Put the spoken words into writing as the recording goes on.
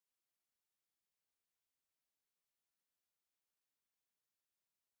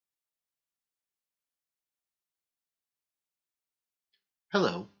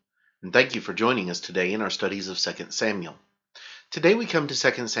Hello, and thank you for joining us today in our studies of 2 Samuel. Today we come to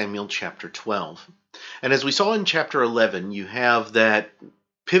 2 Samuel chapter 12. And as we saw in chapter 11, you have that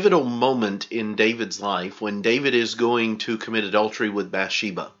pivotal moment in David's life when David is going to commit adultery with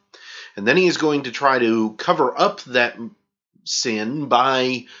Bathsheba. And then he is going to try to cover up that sin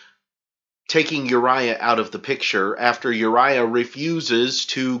by taking Uriah out of the picture after Uriah refuses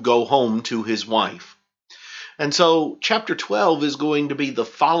to go home to his wife. And so chapter 12 is going to be the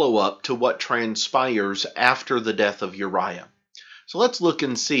follow-up to what transpires after the death of Uriah. So let's look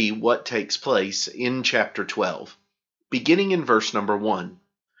and see what takes place in chapter 12, beginning in verse number 1,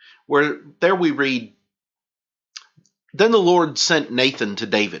 where there we read, "Then the Lord sent Nathan to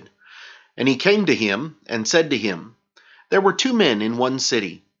David, and he came to him and said to him, There were two men in one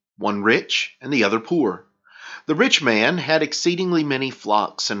city, one rich and the other poor. The rich man had exceedingly many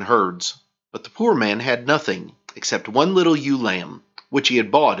flocks and herds, but the poor man had nothing, except one little ewe lamb, which he had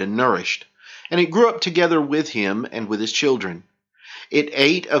bought and nourished, and it grew up together with him and with his children. It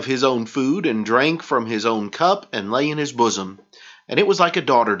ate of his own food, and drank from his own cup, and lay in his bosom, and it was like a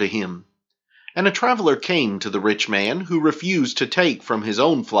daughter to him. And a traveler came to the rich man, who refused to take from his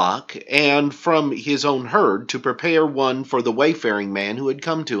own flock, and from his own herd, to prepare one for the wayfaring man who had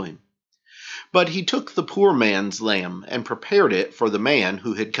come to him. But he took the poor man's lamb, and prepared it for the man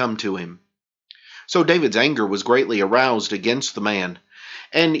who had come to him. So David's anger was greatly aroused against the man.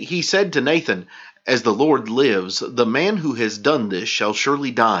 And he said to Nathan, As the Lord lives, the man who has done this shall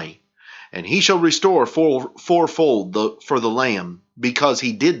surely die, and he shall restore fourfold for the lamb, because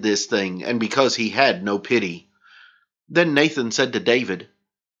he did this thing, and because he had no pity. Then Nathan said to David,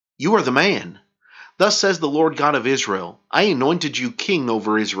 You are the man. Thus says the Lord God of Israel, I anointed you king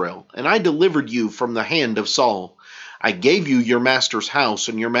over Israel, and I delivered you from the hand of Saul. I gave you your master's house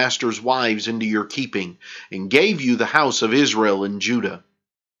and your master's wives into your keeping, and gave you the house of Israel and Judah.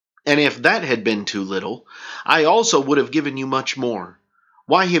 And if that had been too little, I also would have given you much more.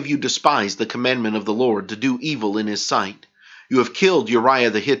 Why have you despised the commandment of the Lord to do evil in his sight? You have killed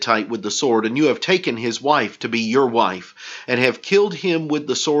Uriah the Hittite with the sword, and you have taken his wife to be your wife, and have killed him with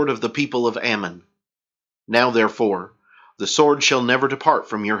the sword of the people of Ammon. Now therefore, the sword shall never depart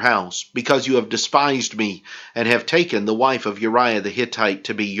from your house, because you have despised me, and have taken the wife of Uriah the Hittite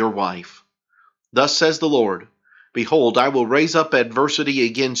to be your wife. Thus says the Lord, Behold, I will raise up adversity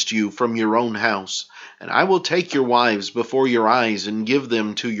against you from your own house, and I will take your wives before your eyes, and give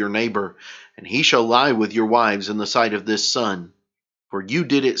them to your neighbor, and he shall lie with your wives in the sight of this sun. For you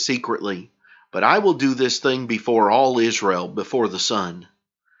did it secretly, but I will do this thing before all Israel, before the sun.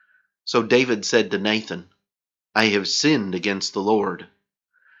 So David said to Nathan, I have sinned against the Lord.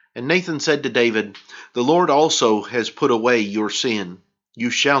 And Nathan said to David, The Lord also has put away your sin. You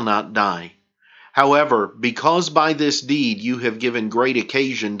shall not die. However, because by this deed you have given great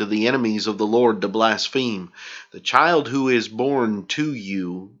occasion to the enemies of the Lord to blaspheme, the child who is born to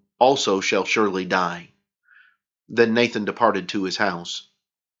you also shall surely die. Then Nathan departed to his house.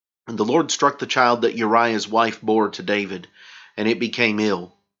 And the Lord struck the child that Uriah's wife bore to David, and it became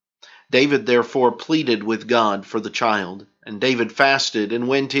ill. David therefore pleaded with God for the child, and David fasted and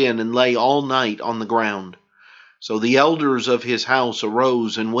went in and lay all night on the ground. So the elders of his house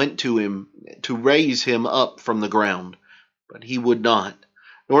arose and went to him to raise him up from the ground. But he would not,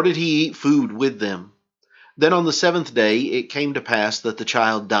 nor did he eat food with them. Then on the seventh day it came to pass that the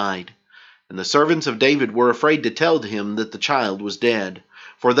child died. And the servants of David were afraid to tell him that the child was dead.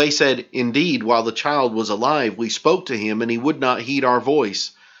 For they said, Indeed, while the child was alive, we spoke to him, and he would not heed our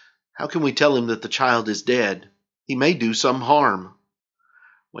voice. How can we tell him that the child is dead? He may do some harm.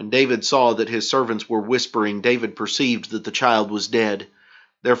 When David saw that his servants were whispering, David perceived that the child was dead.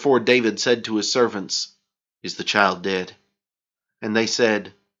 Therefore David said to his servants, Is the child dead? And they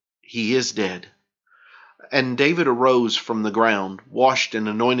said, He is dead. And David arose from the ground, washed and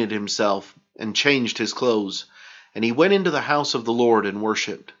anointed himself, and changed his clothes. And he went into the house of the Lord and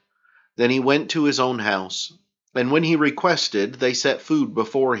worshipped. Then he went to his own house. And when he requested, they set food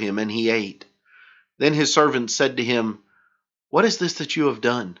before him, and he ate. Then his servants said to him, What is this that you have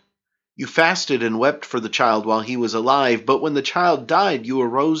done? You fasted and wept for the child while he was alive, but when the child died, you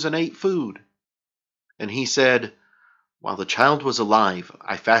arose and ate food. And he said, While the child was alive,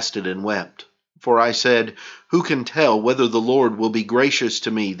 I fasted and wept. For I said, Who can tell whether the Lord will be gracious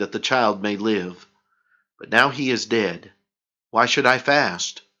to me that the child may live? But now he is dead. Why should I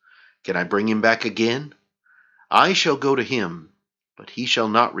fast? Can I bring him back again? I shall go to him, but he shall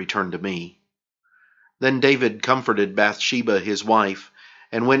not return to me. Then David comforted Bathsheba his wife,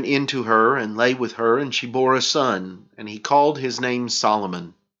 and went in to her, and lay with her, and she bore a son, and he called his name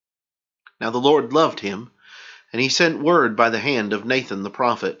Solomon. Now the Lord loved him, and he sent word by the hand of Nathan the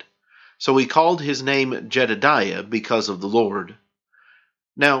prophet. So he called his name Jedediah because of the Lord.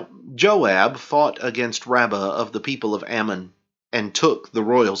 Now Joab fought against Rabbah of the people of Ammon, and took the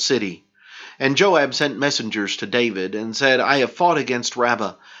royal city. And Joab sent messengers to David, and said, I have fought against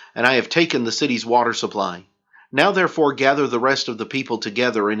Rabbah, and I have taken the city's water supply. Now therefore gather the rest of the people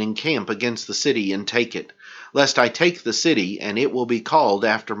together, and encamp against the city, and take it, lest I take the city, and it will be called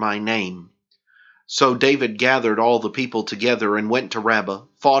after my name. So David gathered all the people together, and went to Rabbah,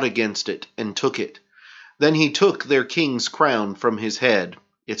 fought against it, and took it. Then he took their king's crown from his head.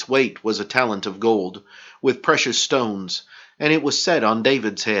 Its weight was a talent of gold, with precious stones, and it was set on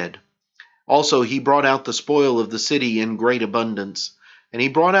David's head. Also he brought out the spoil of the city in great abundance, and he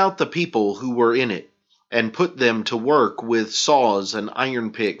brought out the people who were in it, and put them to work with saws and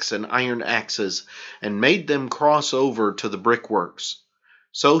iron picks and iron axes, and made them cross over to the brickworks.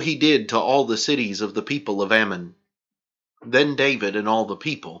 So he did to all the cities of the people of Ammon. Then David and all the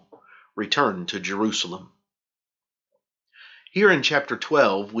people returned to Jerusalem. Here in chapter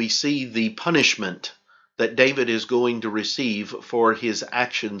 12, we see the punishment that David is going to receive for his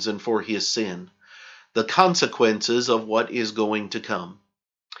actions and for his sin, the consequences of what is going to come.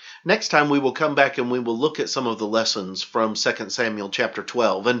 Next time we will come back and we will look at some of the lessons from 2 Samuel chapter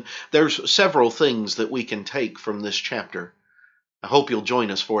 12, and there's several things that we can take from this chapter. I hope you'll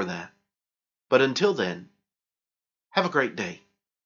join us for that. But until then, have a great day.